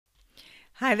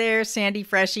Hi there, Sandy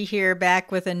Freshy here,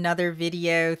 back with another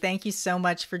video. Thank you so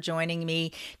much for joining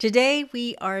me. Today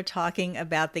we are talking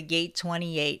about the gate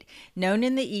 28, known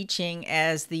in the I Ching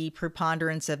as the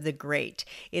preponderance of the great.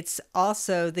 It's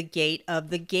also the gate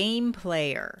of the game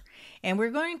player. And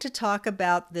we're going to talk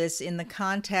about this in the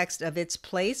context of its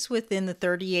place within the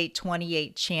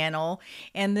 3828 channel,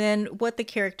 and then what the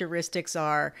characteristics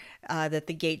are that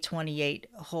the gate 28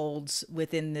 holds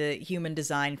within the human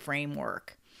design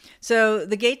framework. So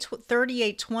the gate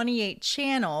 3828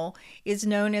 channel is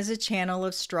known as a channel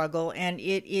of struggle, and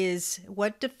it is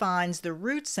what defines the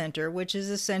root center, which is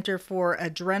a center for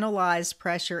adrenalized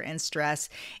pressure and stress,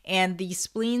 and the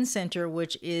spleen center,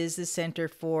 which is the center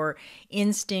for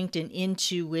instinct and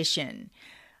intuition.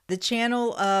 The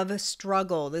channel of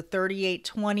struggle, the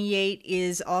 3828,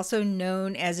 is also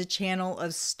known as a channel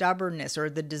of stubbornness, or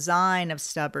the design of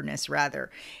stubbornness,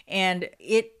 rather. And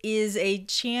it is a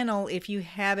channel, if you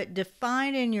have it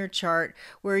defined in your chart,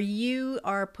 where you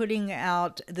are putting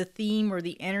out the theme or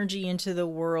the energy into the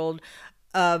world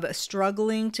of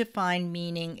struggling to find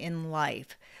meaning in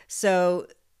life. So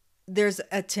there's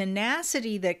a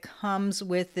tenacity that comes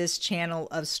with this channel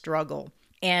of struggle.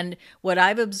 And what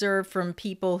I've observed from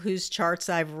people whose charts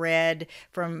I've read,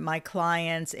 from my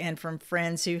clients and from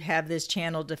friends who have this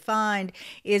channel defined,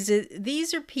 is that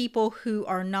these are people who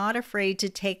are not afraid to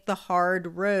take the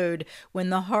hard road when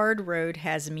the hard road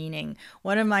has meaning.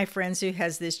 One of my friends who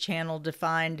has this channel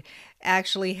defined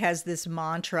actually has this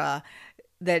mantra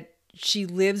that she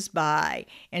lives by,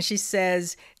 and she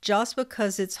says, just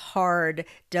because it's hard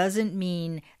doesn't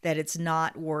mean that it's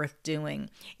not worth doing.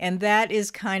 And that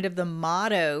is kind of the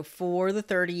motto for the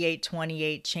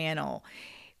 3828 channel.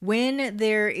 When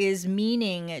there is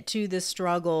meaning to the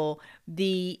struggle,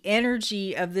 the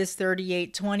energy of this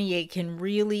 3828 can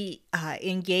really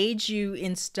engage you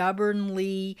in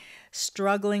stubbornly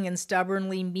struggling and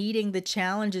stubbornly meeting the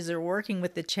challenges or working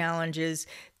with the challenges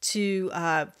to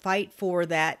fight for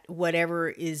that whatever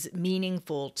is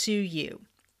meaningful to you.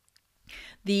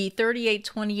 The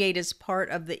 3828 is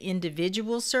part of the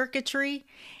individual circuitry,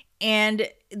 and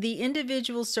the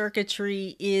individual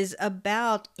circuitry is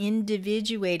about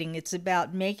individuating. It's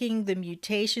about making the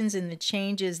mutations and the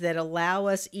changes that allow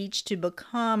us each to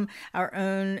become our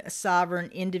own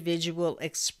sovereign individual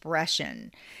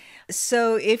expression.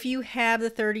 So if you have the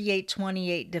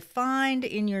 3828 defined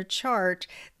in your chart,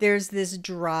 there's this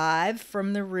drive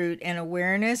from the root and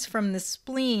awareness from the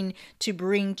spleen to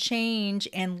bring change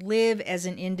and live as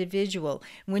an individual.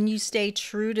 When you stay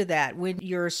true to that, when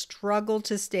your struggle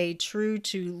to stay true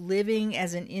to living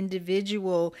as an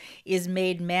individual is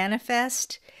made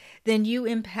manifest, then you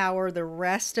empower the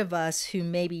rest of us who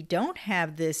maybe don't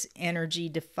have this energy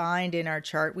defined in our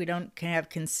chart. We don't have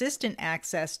consistent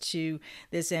access to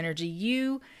this energy.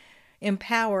 You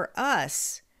empower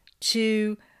us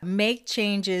to make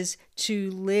changes to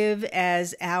live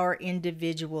as our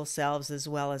individual selves as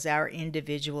well as our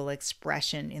individual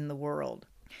expression in the world.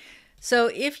 So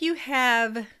if you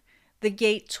have the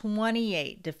gate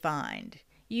 28 defined,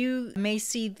 you may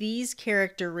see these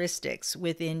characteristics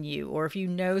within you, or if you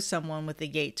know someone with the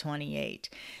gate 28.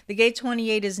 The gate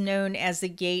 28 is known as the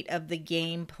gate of the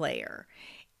game player.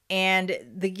 And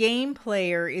the game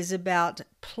player is about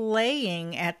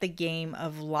playing at the game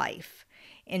of life.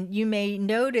 And you may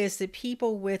notice that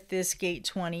people with this gate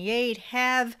 28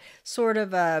 have sort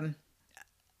of a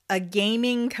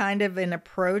gaming kind of an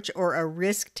approach, or a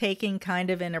risk-taking kind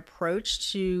of an approach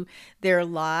to their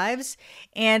lives.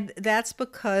 And that's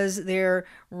because they're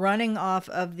running off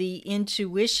of the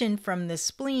intuition from the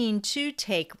spleen to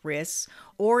take risks,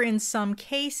 or in some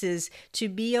cases to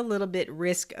be a little bit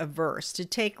risk averse, to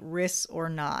take risks or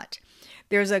not.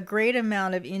 There's a great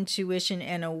amount of intuition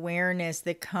and awareness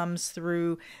that comes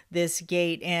through this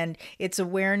gate, and it's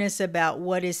awareness about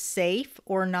what is safe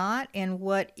or not and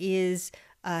what is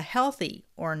healthy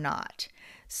or not.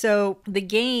 So the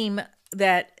game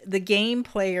that the game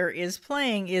player is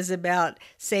playing is about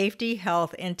safety,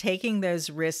 health, and taking those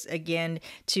risks again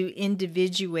to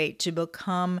individuate, to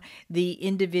become the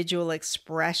individual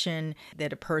expression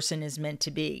that a person is meant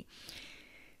to be.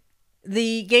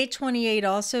 The gate 28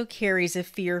 also carries a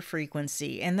fear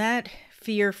frequency, and that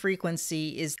fear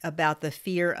frequency is about the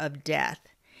fear of death.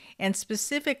 And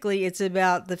specifically, it's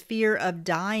about the fear of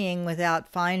dying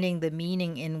without finding the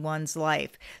meaning in one's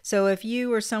life. So if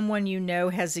you or someone you know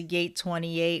has a gate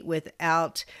 28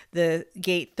 without the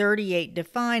gate 38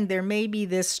 defined, there may be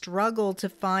this struggle to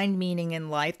find meaning in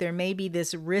life. There may be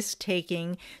this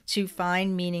risk-taking to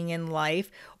find meaning in life,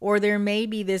 or there may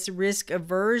be this risk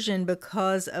aversion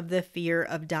because of the fear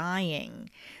of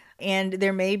dying. And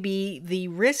there may be the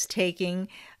risk-taking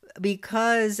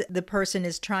because the person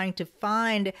is trying to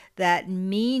find that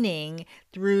meaning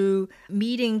through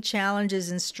meeting challenges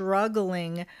and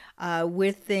struggling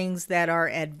with things that are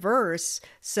adverse,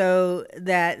 so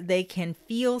that they can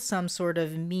feel some sort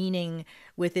of meaning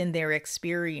within their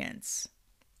experience.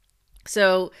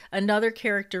 So another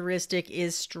characteristic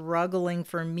is struggling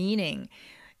for meaning.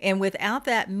 And without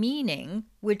that meaning,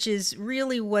 which is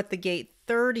really what the gate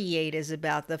 38 is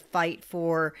about, the fight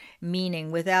for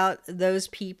meaning, without those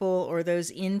people or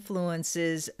those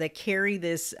influences that carry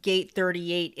this gate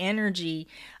 38 energy,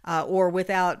 or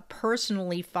without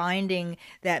personally finding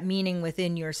that meaning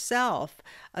within yourself,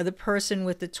 the person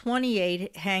with the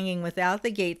 28 hanging without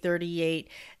the gate 38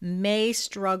 may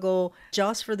struggle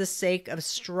just for the sake of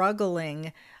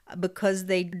struggling, because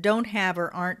they don't have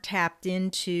or aren't tapped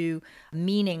into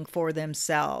meaning for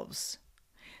themselves.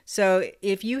 So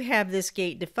if you have this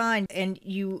gate defined and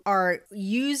you are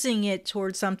using it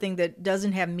towards something that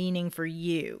doesn't have meaning for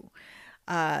you,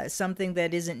 something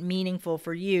that isn't meaningful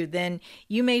for you, then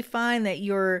you may find that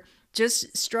you're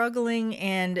just struggling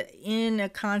and in a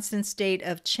constant state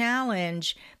of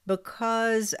challenge,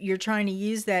 because you're trying to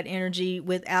use that energy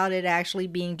without it actually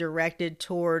being directed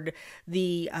toward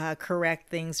the correct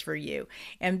things for you.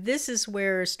 And this is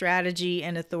where strategy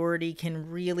and authority can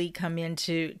really come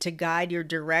into to guide your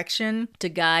direction, to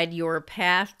guide your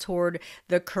path toward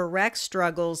the correct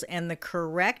struggles and the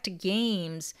correct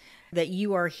games that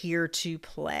you are here to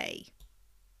play.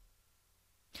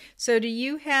 So do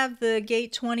you have the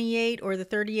gate 28 or the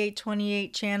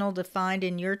 3828 channel defined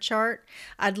in your chart?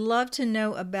 I'd love to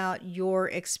know about your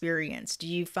experience. Do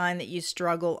you find that you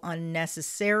struggle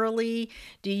unnecessarily?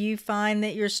 Do you find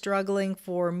that you're struggling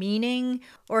for meaning?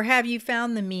 Or have you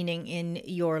found the meaning in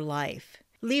your life?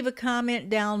 Leave a comment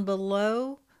down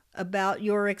below about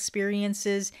your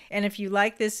experiences, and if you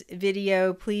like this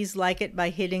video, please like it by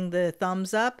hitting the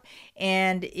thumbs up.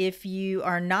 And if you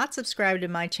are not subscribed to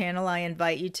my channel, I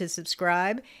invite you to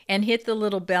subscribe and hit the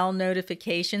little bell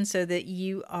notification so that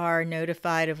you are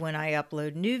notified of when I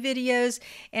upload new videos.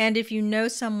 And if you know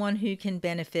someone who can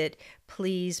benefit,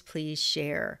 please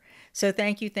share. So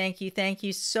thank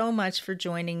you so much for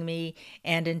joining me,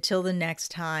 and until the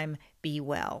next time, be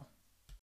well.